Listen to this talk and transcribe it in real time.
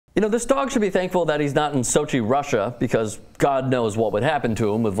You know, this dog should be thankful that he's not in Sochi, Russia, because God knows what would happen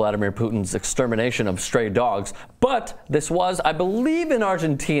to him with Vladimir Putin's extermination of stray dogs. But this was, I believe, in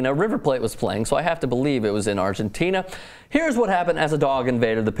Argentina. River Plate was playing, so I have to believe it was in Argentina. Here's what happened as a dog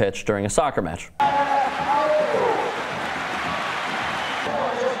invaded the pitch during a soccer match.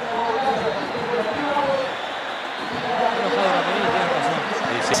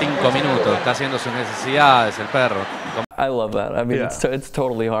 5 minutos, está haciendo sus necesidades el perro. I love that. I mean, yeah. It's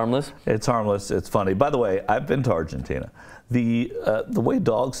totally harmless. It's harmless. It's funny. By the way, I've been to Argentina. The way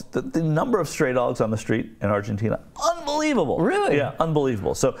dogs, the number of stray dogs on the street in Argentina, unbelievable. Really? Yeah,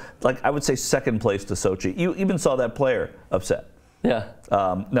 unbelievable. So, like, I would say second place to Sochi. You even saw that player upset. Yeah.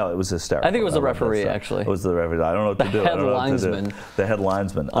 No, it was hysterical. I think it was the referee, actually. It was the referee. I don't know what to do. The head linesman. The head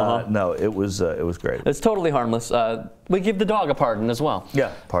linesman. No, it was great. It's totally harmless. We give the dog a pardon as well.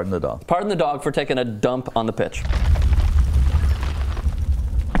 Yeah, pardon the dog. Pardon the dog for taking a dump on the pitch.